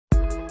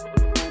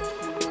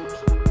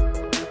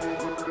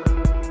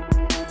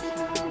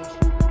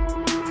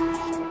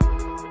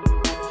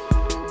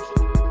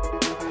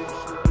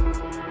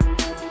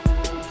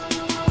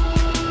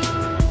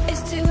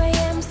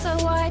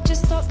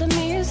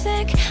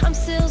I'm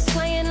still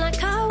swaying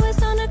like I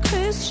was on a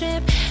cruise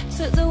ship.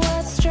 Took the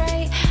words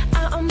straight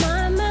out of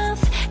my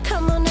mouth.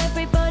 Come on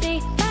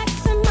everybody, back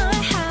to my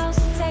house.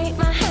 Take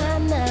my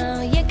hand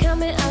now, you're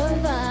coming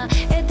over.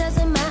 It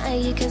doesn't matter,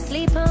 you can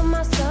sleep on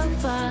my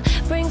sofa.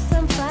 Bring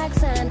some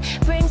flags and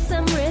bring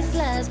some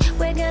Rizzlers.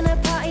 We're gonna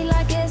party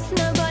like it's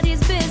nobody's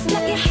business.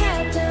 Let your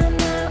head down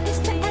now, it's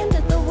the end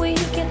of the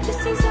weekend.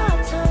 This is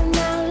our time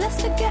now,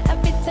 let's forget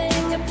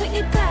everything and put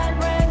your glad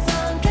rags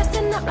on.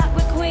 Dressing up like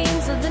we're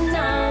queens of the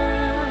night.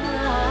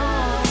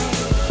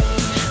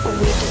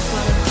 We just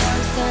wanna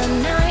dance the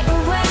night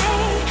away.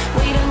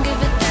 We don't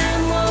give a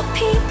damn what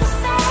people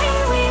say.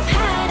 We've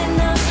had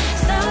enough,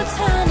 so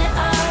turn it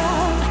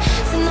up.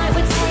 Tonight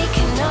we're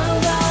taking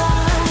over.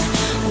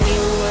 We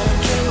wanna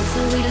drink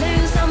till we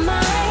lose our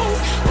minds.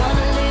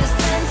 Wanna lose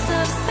sense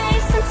of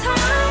space and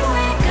time.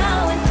 We're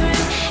going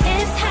through,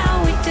 it's how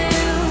we do.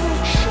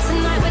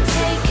 Tonight we're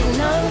taking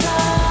over.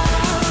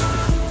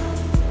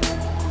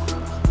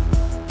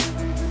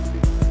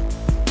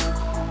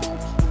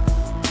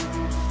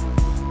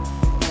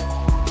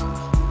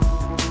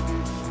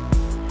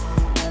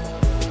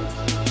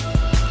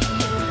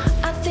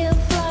 I feel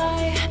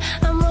fly,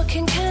 I'm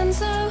rocking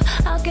Kenzo.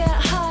 I'll get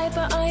high,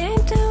 but I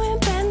ain't doing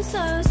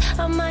benzos.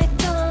 I might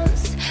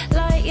dance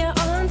like your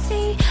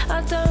auntie.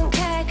 I don't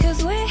care,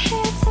 cause we're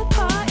here to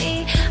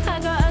party. I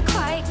got a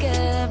quite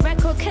good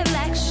record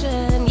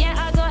collection. Yeah,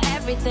 I got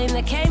everything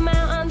that came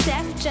out on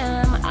Def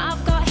Jam.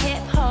 I've got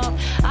hip hop,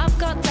 I've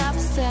got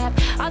dubstep.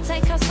 I'll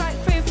take us right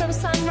through from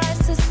sunrise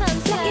to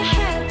sunset. Let your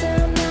head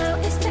down now,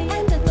 it's the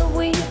end of the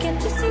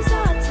weekend. This is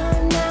our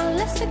time now,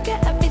 let's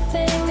forget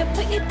everything and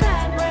put your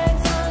glad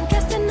rags on.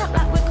 Dressing up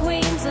like we're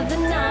queens of the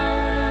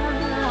night.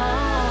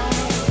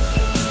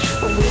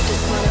 We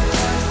just wanna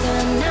dance the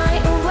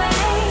night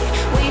away.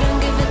 We don't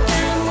give a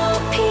damn what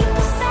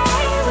people say.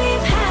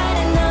 We've had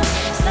enough,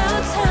 so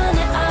turn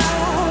it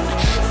up.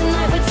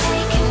 Tonight we're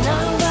taking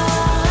over.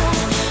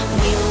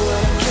 We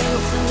wanna drink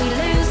till we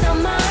lose our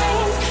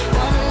minds.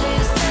 Wanna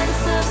lose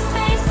sense of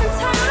space and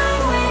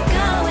time. We're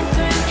going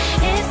through,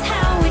 it's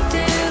how we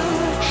do.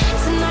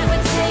 Tonight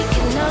we're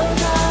taking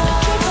over.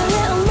 Drink a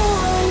little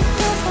more and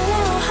dance a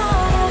little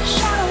harder.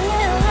 Shout a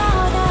little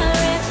louder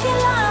if you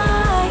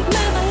like.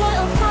 Move a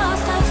little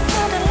faster,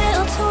 stand a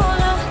little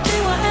taller. Do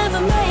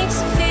whatever makes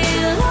you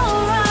feel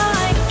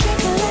alright.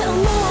 Drink a little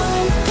more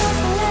and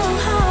dance a little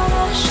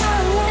harder.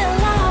 Shout a little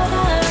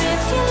louder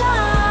if you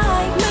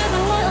like. Move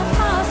a little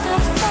faster,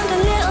 stand a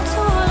little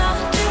taller.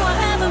 Do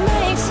whatever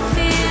makes you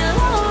feel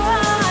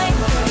alright.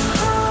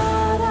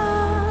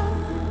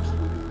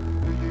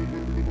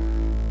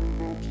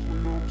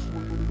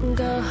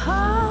 Go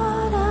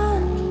harder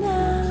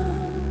now.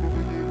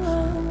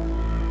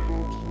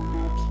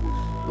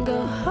 Go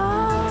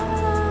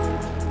harder.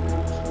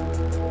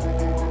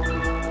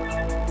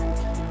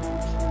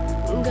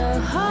 Go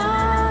harder.